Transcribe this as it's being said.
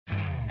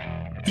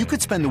You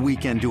could spend the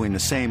weekend doing the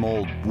same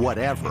old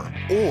whatever,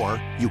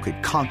 or you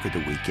could conquer the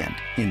weekend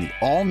in the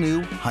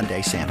all-new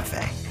Hyundai Santa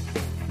Fe.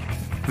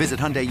 Visit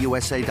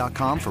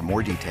HyundaiUSA.com for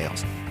more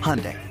details.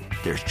 Hyundai,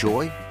 there's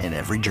joy in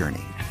every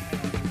journey.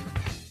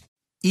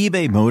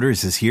 eBay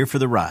Motors is here for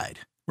the ride.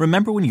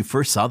 Remember when you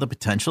first saw the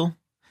potential?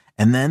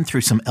 And then through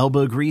some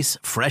elbow grease,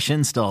 fresh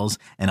installs,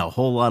 and a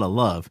whole lot of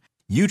love,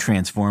 you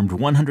transformed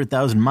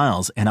 100,000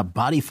 miles and a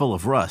body full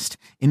of rust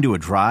into a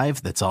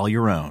drive that's all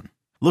your own.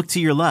 Look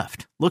to your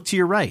left. Look to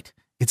your right.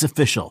 It's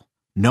official.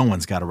 No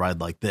one's got a ride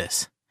like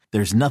this.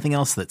 There's nothing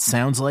else that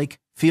sounds like,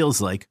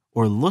 feels like,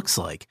 or looks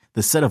like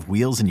the set of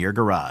wheels in your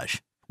garage.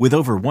 With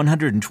over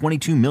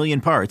 122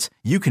 million parts,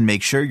 you can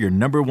make sure your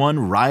number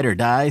one ride or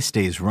die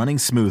stays running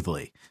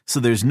smoothly.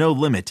 So there's no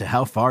limit to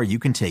how far you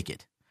can take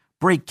it.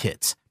 Brake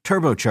kits,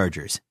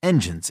 turbochargers,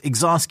 engines,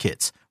 exhaust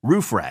kits,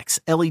 roof racks,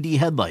 LED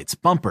headlights,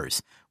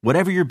 bumpers,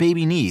 whatever your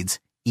baby needs,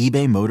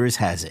 eBay Motors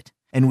has it.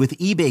 And with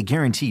eBay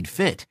Guaranteed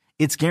Fit,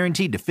 it's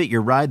guaranteed to fit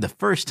your ride the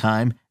first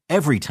time,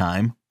 every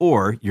time,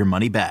 or your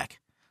money back.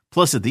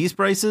 Plus, at these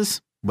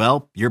prices,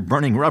 well, you're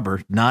burning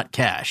rubber, not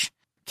cash.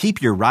 Keep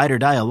your ride or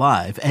die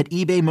alive at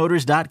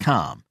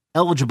ebaymotors.com.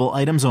 Eligible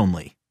items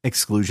only.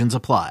 Exclusions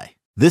apply.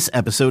 This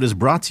episode is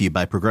brought to you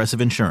by Progressive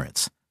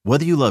Insurance.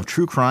 Whether you love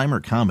true crime or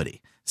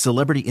comedy,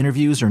 celebrity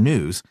interviews or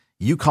news,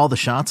 you call the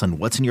shots on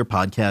what's in your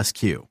podcast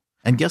queue.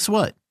 And guess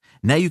what?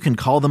 Now you can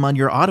call them on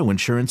your auto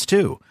insurance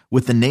too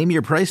with the Name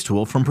Your Price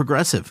tool from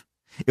Progressive.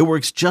 It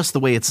works just the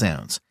way it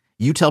sounds.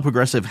 You tell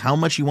Progressive how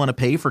much you want to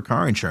pay for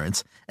car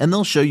insurance, and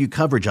they'll show you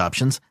coverage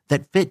options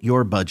that fit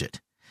your budget.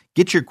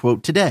 Get your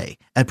quote today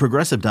at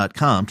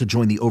Progressive.com to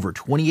join the over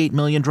 28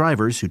 million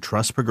drivers who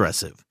trust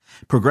Progressive.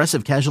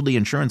 Progressive Casualty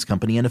Insurance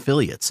Company and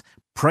Affiliates.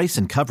 Price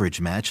and coverage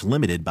match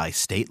limited by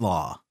state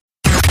law.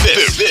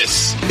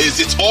 This is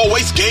It's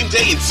Always Game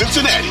Day in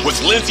Cincinnati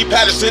with Lindsey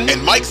Patterson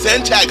and Mike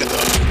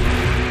Santagata.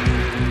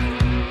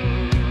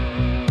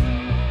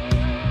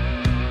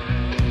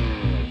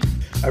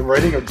 I'm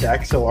writing a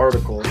Dax Hill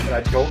article, and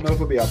I don't know if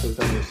it'll be out there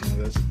by listening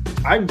to this.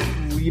 I'm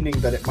leaning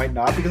that it might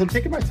not because I'm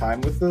taking my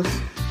time with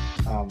this.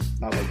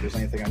 Not like there's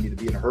anything I need to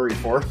be in a hurry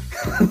for,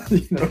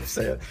 you know what I'm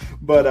saying.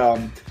 But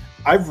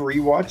I've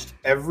rewatched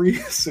every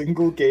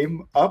single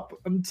game up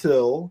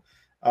until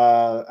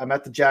I'm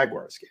at the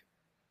Jaguars game.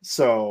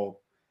 So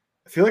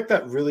I feel like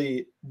that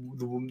really,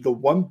 the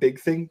one big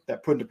thing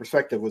that put into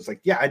perspective was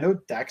like, yeah, I know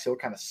Dax Hill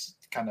kind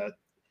of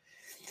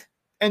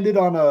ended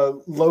on a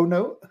low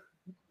note,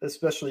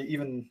 especially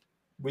even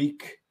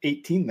week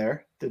 18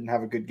 there, didn't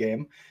have a good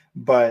game.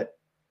 But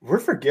we're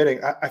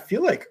forgetting, I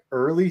feel like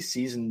early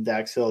season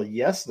Dax Hill,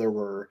 yes, there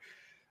were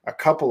a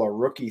couple of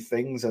rookie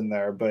things in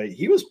there, but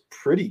he was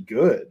pretty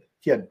good.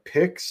 He had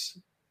picks.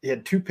 He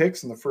had 2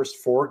 picks in the first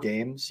 4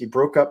 games. He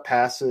broke up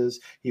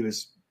passes. He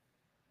was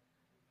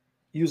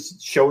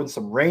showing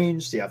some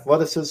range, the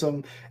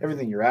athleticism,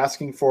 everything you're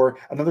asking for.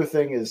 Another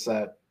thing is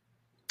that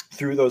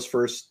through those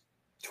first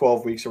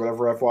 12 weeks or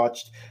whatever I've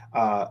watched,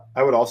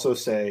 I would also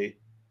say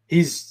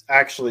he's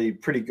actually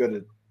pretty good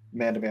at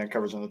man-to-man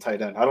coverage on the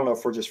tight end. I don't know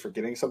if we're just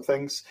forgetting some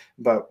things,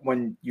 but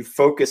when you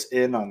focus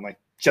in on like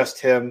just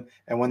him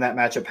and when that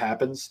matchup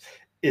happens,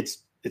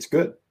 it's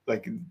good.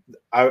 Like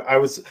I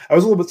was a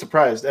little bit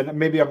surprised, and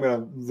maybe I'm going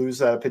to lose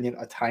that opinion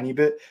a tiny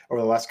bit over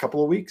the last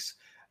couple of weeks.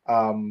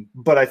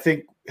 But I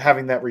think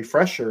having that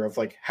refresher of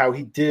like how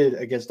he did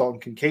against Dalton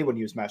Kincaid when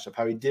he was matched up,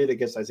 how he did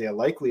against Isaiah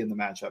Likely in the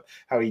matchup,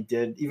 how he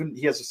did, even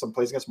he has some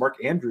plays against Mark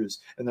Andrews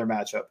in their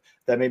matchup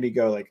that made me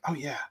go like, oh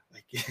yeah,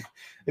 like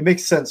it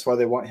makes sense why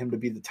they want him to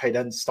be the tight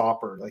end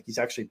stopper. Like he's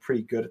actually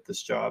pretty good at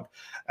this job.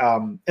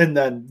 And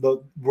then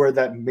where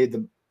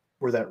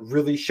that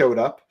really showed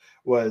up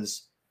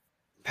was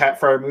Pat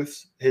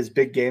Freiermuth, his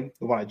big game,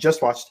 the one I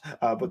just watched,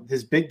 but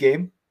his big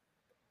game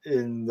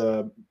in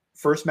the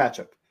first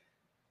matchup.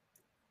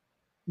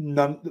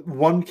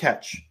 One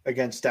catch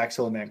against Dax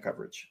Hill in man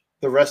coverage.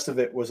 The rest of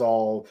it was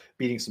all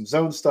beating some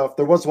zone stuff.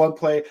 There was one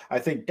play, I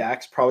think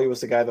Dax probably was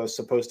the guy that was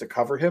supposed to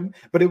cover him,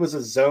 but it was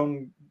a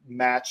zone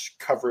match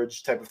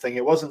coverage type of thing.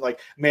 It wasn't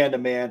like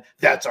man-to-man,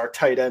 that's our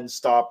tight end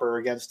stopper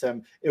against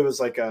him. It was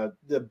like a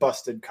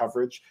busted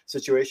coverage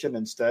situation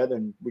instead,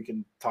 and we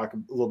can talk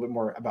a little bit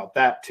more about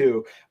that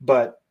too.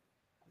 But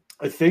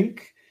I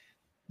think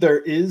there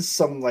is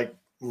some like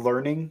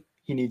learning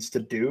he needs to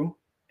do,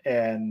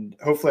 and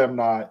hopefully I'm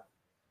not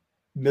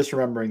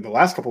misremembering the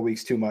last couple of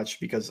weeks too much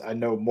because I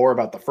know more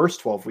about the first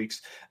 12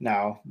 weeks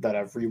now that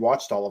I've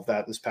rewatched all of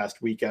that this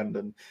past weekend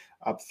and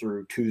up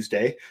through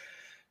Tuesday.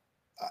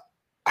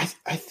 I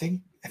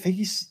think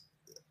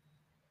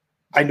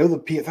I know the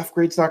PFF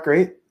grade's not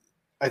great.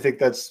 I think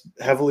that's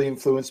heavily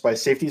influenced by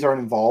safeties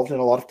aren't involved in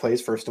a lot of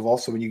plays, first of all.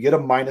 So when you get a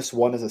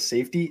 -1 as a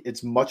safety,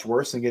 it's much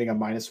worse than getting a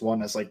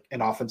 -1 as like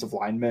an offensive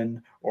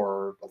lineman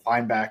or a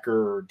linebacker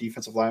or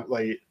defensive line.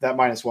 Like that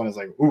 -1 is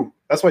like, ooh,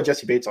 that's why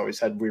Jesse Bates always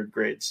had weird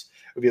grades.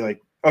 It would be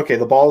like, okay,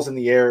 the ball's in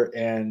the air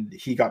and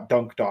he got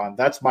dunked on.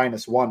 That's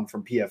 -1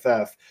 from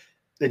PFF.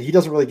 And he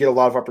doesn't really get a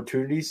lot of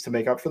opportunities to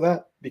make up for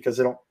that because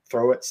they don't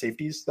throw at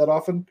safeties that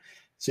often.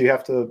 So you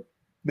have to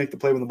make the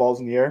play when the ball's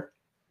in the air.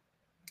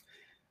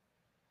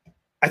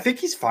 I think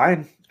he's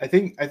fine. I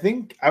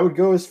think I would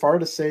go as far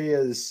to say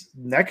as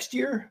next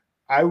year,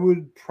 I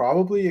would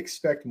probably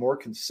expect more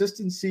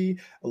consistency,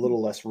 a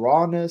little less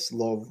rawness, a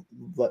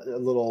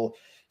little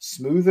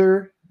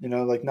smoother,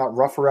 like not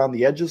rough around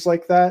the edges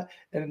like that.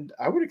 And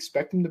I would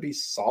expect him to be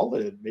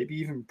solid, maybe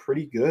even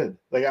pretty good.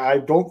 Like, I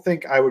don't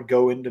think I would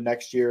go into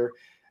next year.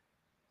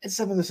 And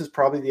some of this is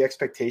probably the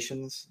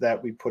expectations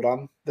that we put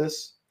on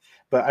this,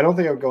 but I don't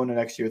think I would go into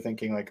next year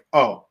thinking like,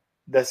 oh,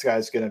 this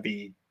guy's going to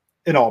be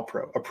an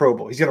all-pro, a Pro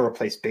Bowl. He's going to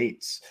replace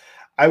Bates.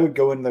 I would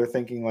go in there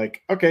thinking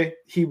like, okay,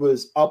 he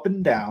was up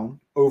and down.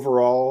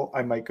 Overall,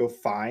 I might go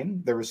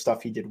fine. There was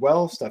stuff he did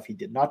well, stuff he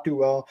did not do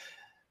well.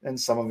 And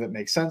some of it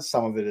makes sense.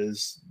 Some of it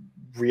is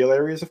real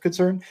areas of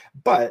concern.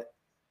 But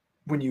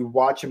when you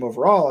watch him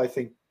overall, I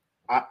think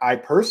I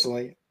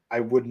personally,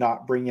 I would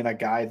not bring in a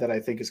guy that I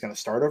think is going to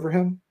start over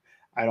him.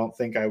 I don't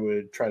think I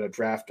would try to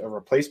draft a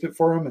replacement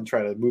for him and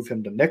try to move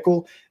him to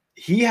nickel.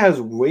 He has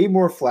way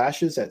more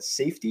flashes at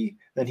safety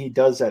than he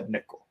does at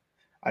nickel.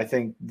 I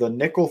think the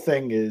nickel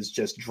thing is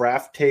just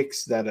draft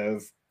takes that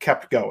have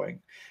kept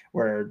going,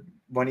 where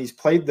when he's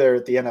played there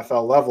at the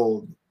NFL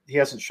level, he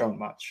hasn't shown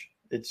much.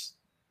 It's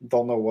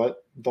don't know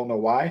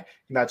why.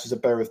 He matches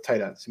up better with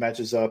tight ends. He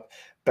matches up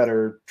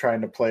better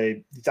trying to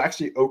play. He's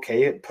actually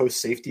okay at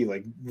post safety,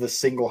 like the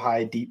single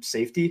high deep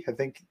safety. I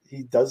think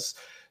he does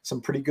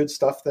some pretty good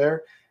stuff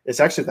there. It's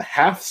actually the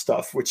half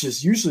stuff, which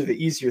is usually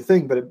the easier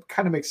thing, but it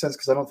kind of makes sense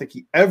because I don't think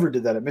he ever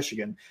did that at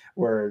Michigan,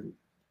 where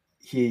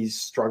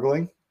he's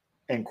struggling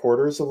and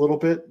quarters a little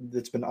bit.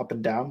 It's been up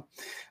and down.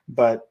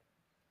 But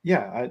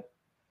yeah,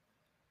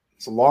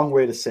 it's a long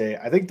way to say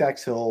I think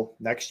Dax Hill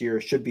next year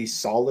should be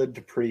solid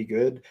to pretty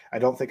good. I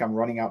don't think I'm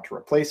running out to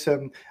replace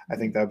him. I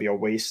think that would be a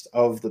waste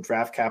of the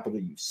draft capital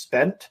you've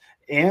spent,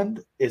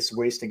 and it's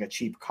wasting a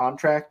cheap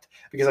contract,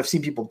 because I've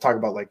seen people talk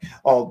about like,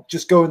 oh,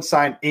 just go and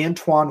sign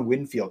Antoine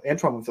Winfield.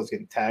 Antoine Winfield's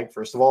getting tagged,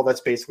 first of all.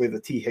 That's basically the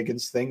T.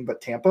 Higgins thing,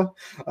 but Tampa.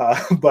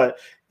 But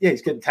yeah,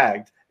 he's getting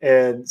tagged.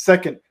 And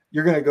second,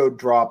 you're going to go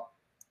drop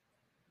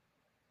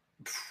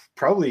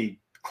probably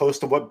close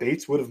to what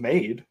Bates would have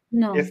made,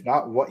 if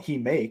not what he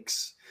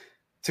makes,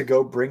 to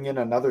go bring in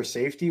another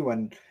safety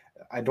when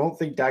I don't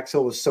think Dax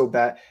Hill was so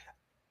bad.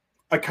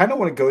 I kind of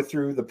want to go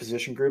through the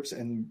position groups,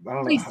 and I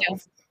don't know.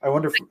 I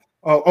wonder if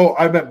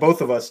I meant both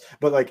of us,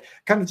 but like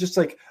kind of just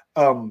like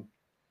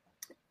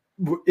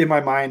in my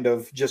mind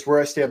of just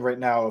where I stand right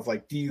now of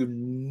like, do you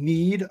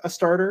need a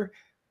starter,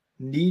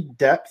 need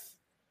depth,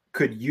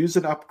 could use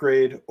an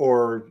upgrade,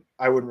 or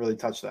I wouldn't really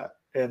touch that.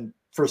 And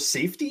for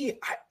safety,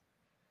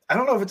 I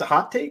don't know if it's a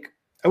hot take.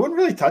 I wouldn't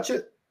really touch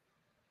it.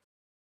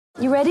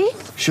 You ready?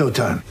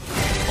 Showtime.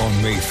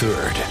 On May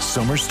 3rd,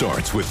 summer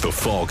starts with The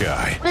Fall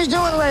Guy. Let's do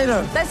it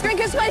later. Let's drink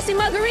a spicy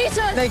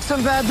margarita. Make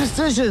some bad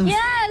decisions.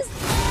 Yes.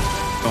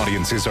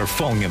 Audiences are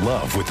falling in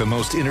love with the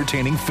most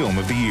entertaining film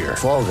of the year.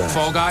 Fall Guy.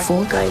 Fall Guy?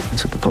 Fall Guy.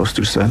 That's what the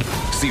poster said.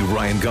 See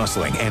Ryan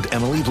Gosling and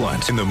Emily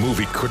Blunt in the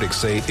movie critics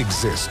say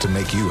exists to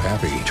make you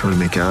happy. Trying to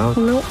make it out?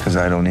 Nope. Because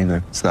I don't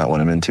either. It's not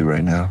what I'm into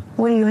right now.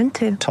 What are you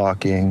into?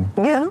 Talking.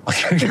 Yeah.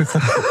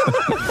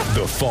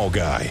 The Fall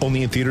Guy.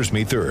 Only in theaters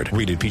May 3rd.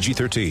 Rated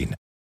PG-13.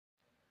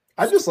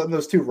 I'm just letting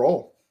those two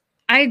roll.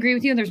 I agree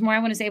with you. There's more I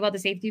want to say about the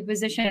safety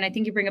position. And I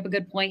think you bring up a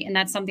good point. And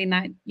that's something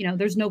that,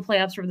 there's no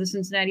playoffs for the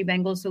Cincinnati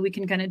Bengals. So we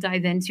can kind of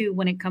dive into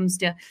when it comes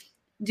to,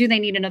 do they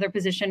need another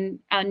position,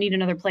 need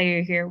another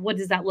player here? What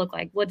does that look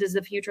like? What does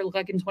the future look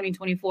like in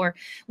 2024?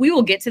 We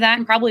will get to that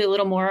and probably a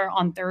little more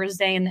on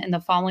Thursday and the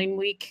following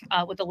week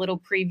with a little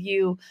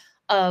preview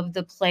of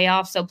the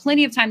playoffs. So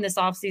plenty of time this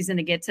offseason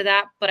to get to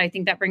that. But I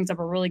think that brings up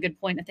a really good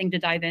point, I think, to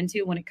dive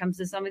into when it comes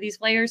to some of these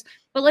players.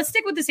 But let's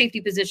stick with the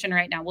safety position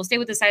right now. We'll stay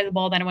with the side of the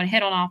ball. Then I want to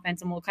hit on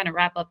offense, and we'll kind of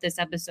wrap up this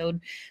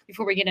episode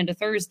before we get into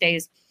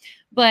Thursdays.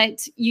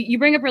 But you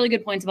bring up really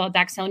good points about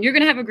Dax Hill, and you're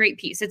going to have a great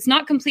piece. It's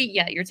not complete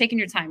yet. You're taking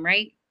your time,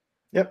 right?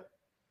 Yep.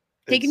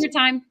 Taking your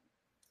time,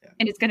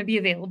 and it's going to be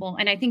available.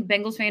 And I think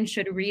Bengals fans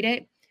should read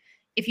it.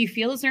 If you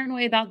feel a certain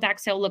way about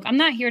Dax Hill, look, I'm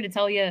not here to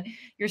tell you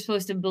you're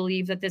supposed to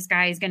believe that this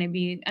guy is going to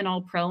be an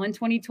all-pro in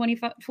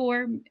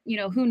 2024.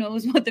 Who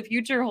knows what the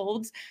future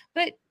holds,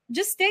 but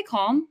just stay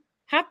calm,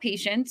 have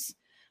patience.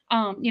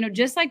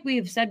 Just like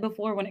we've said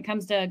before, when it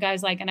comes to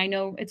guys like, and I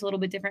know it's a little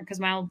bit different because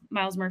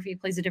Miles Murphy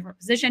plays a different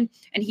position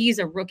and he's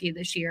a rookie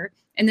this year.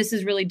 And this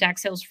is really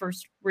Dax Hill's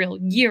first real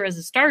year as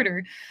a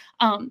starter.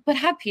 But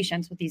have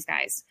patience with these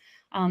guys.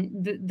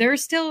 They're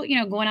still,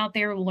 going out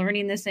there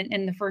learning this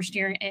in the first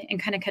year and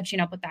kind of catching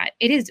up with that.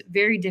 It is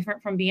very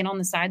different from being on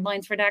the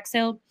sidelines for Dax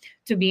Hill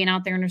to being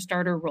out there in a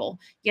starter role.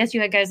 Yes,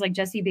 you had guys like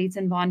Jesse Bates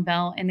and Von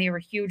Bell, and they were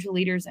huge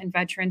leaders and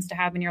veterans to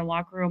have in your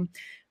locker room.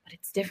 But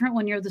it's different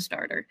when you're the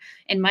starter.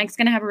 And Mike's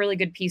going to have a really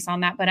good piece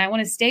on that. But I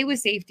want to stay with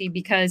safety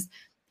because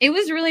it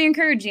was really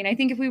encouraging. I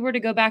think if we were to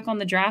go back on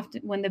the draft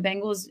when the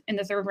Bengals in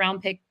the third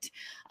round picked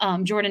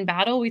Jordan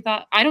Battle, we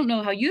thought, I don't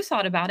know how you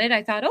thought about it.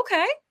 I thought,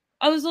 okay.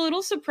 I was a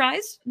little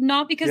surprised,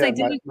 not because I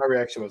didn't. My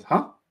reaction was,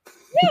 huh?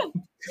 Yeah.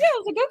 I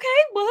was like,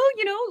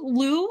 okay,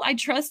 Lou, I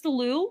trust the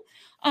Lou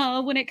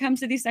when it comes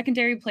to these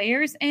secondary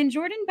players. And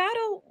Jordan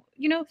Battle,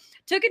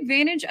 took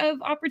advantage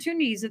of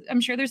opportunities.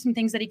 I'm sure there's some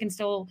things that he can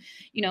still,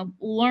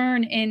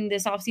 learn in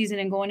this offseason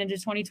and going into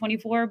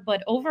 2024.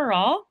 But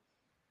overall,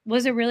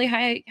 was a really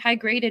high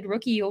graded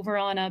rookie over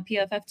on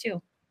PFF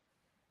too.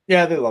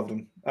 Yeah, they loved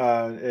him.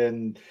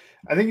 And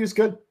I think he was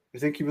good. I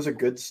think he was a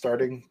good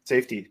starting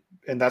safety,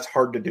 and that's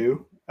hard to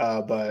do.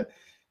 But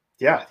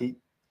yeah,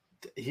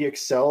 he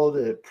excelled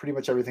at pretty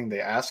much everything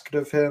they asked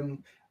of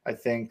him. I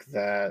think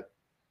that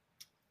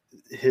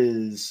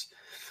his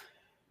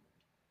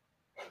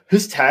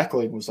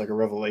tackling was like a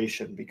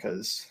revelation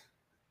because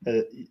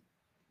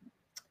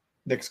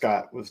Nick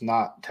Scott was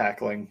not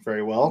tackling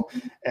very well,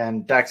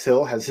 and Dax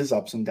Hill has his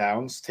ups and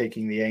downs,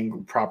 taking the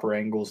proper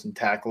angles and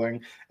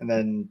tackling, and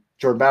then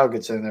Jordan Battle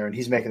gets in there and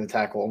he's making the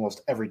tackle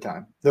almost every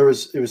time. It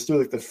was through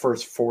like the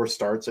first 4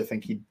 starts. I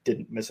think he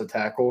didn't miss a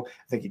tackle.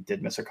 I think he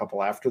did miss a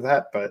couple after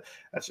that, but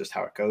that's just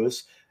how it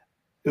goes.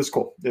 It was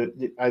cool.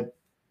 I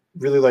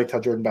really liked how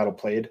Jordan Battle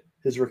played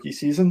his rookie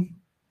season.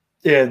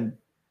 And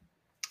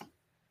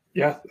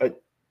yeah, I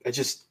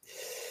just,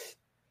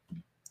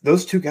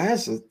 those 2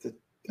 guys,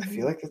 I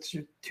feel like that's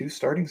your 2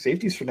 starting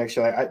safeties for next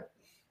year. I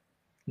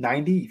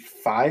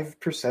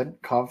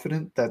 95%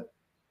 confident that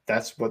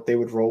that's what they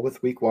would roll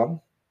with week 1.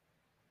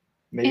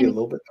 Maybe a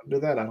little bit under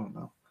that. I don't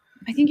know.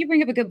 I think you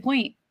bring up a good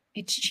point.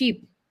 It's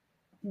cheap.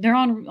 They're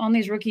on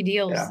these rookie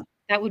deals. Yeah.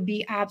 That would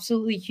be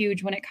absolutely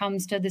huge when it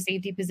comes to the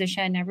safety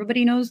position.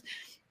 Everybody knows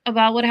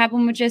about what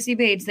happened with Jesse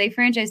Bates. They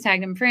franchise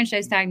tagged him,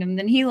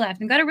 then he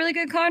left and got a really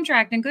good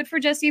contract, and good for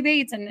Jesse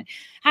Bates and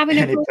having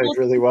he played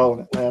really well in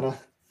Atlanta.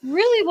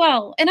 Really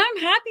well. And I'm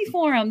happy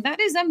for him. That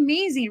is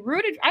amazing.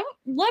 I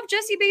loved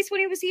Jesse Bates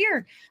when he was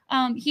here.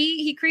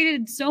 He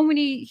created so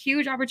many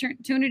huge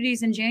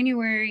opportunities in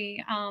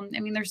January.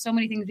 There's so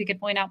many things we could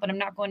point out, but I'm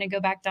not going to go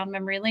back down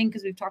memory lane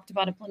because we've talked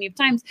about it plenty of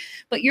times.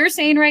 But you're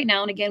saying right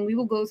now, and again, we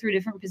will go through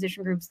different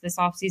position groups this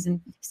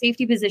offseason.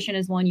 Safety position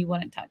is one you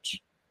wouldn't touch.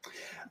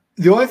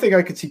 The only thing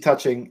I could see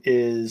touching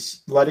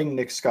is letting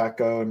Nick Scott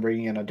go and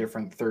bringing in a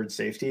different third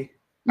safety.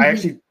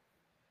 Mm-hmm.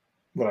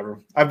 Whatever.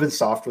 I've been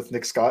soft with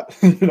Nick Scott.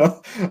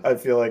 I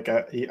feel like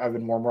I've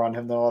been warmer on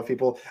him than a lot of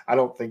people. I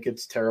don't think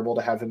it's terrible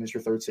to have him as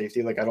your third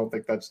safety. Like, I don't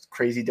think that's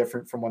crazy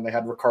different from when they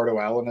had Ricardo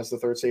Allen as the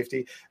third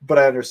safety, but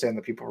I understand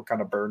that people were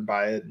kind of burned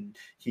by it and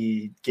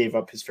he gave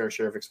up his fair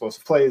share of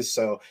explosive plays.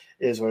 So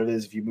it is what it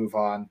is if you move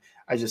on.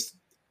 He's a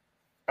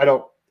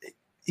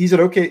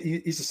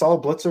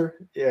solid blitzer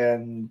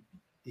and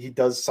he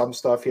does some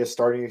stuff. He has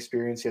starting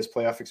experience. He has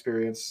playoff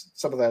experience.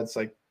 Some of that's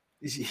like,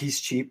 he's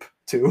cheap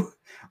too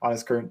on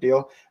his current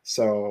deal.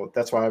 So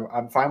that's why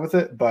I'm fine with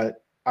it.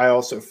 But I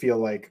also feel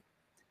like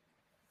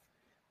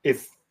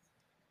if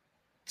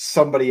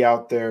somebody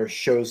out there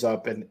shows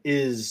up and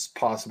is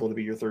possible to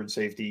be your third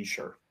safety,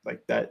 sure,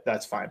 like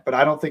that's fine. But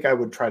I don't think I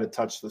would try to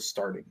touch the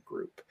starting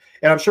group.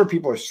 And I'm sure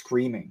people are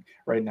screaming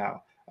right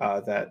now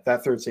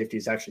that third safety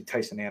is actually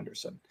Tyson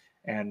Anderson.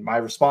 And my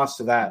response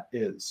to that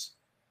is,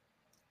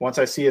 once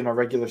I see it in a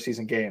regular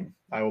season game,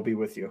 I will be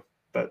with you.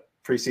 But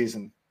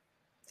preseason,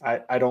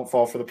 I don't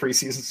fall for the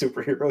preseason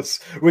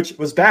superheroes, which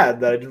was bad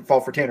that I didn't fall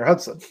for Tanner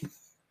Hudson.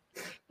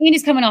 And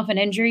he's coming off an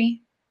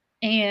injury,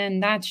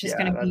 and that's just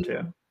going to be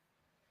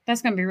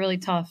that's going to be really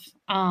tough.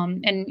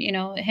 And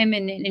him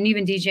and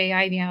even DJ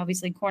Ivey,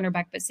 obviously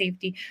cornerback, but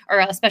safety or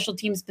a special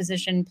teams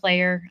position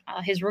player,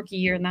 his rookie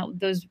year, and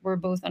those were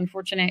both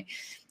unfortunate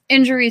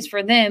injuries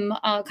for them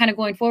kind of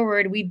going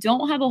forward. We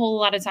don't have a whole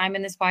lot of time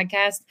in this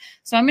podcast,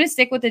 so I'm going to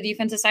stick with the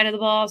defensive side of the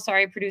ball.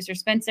 Sorry, producer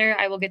Spencer.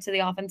 I will get to the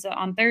offense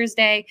on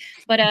Thursday,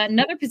 but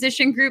another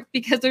position group,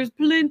 because there's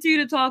plenty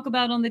to talk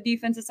about on the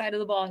defensive side of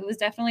the ball. It was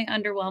definitely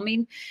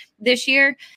underwhelming this year.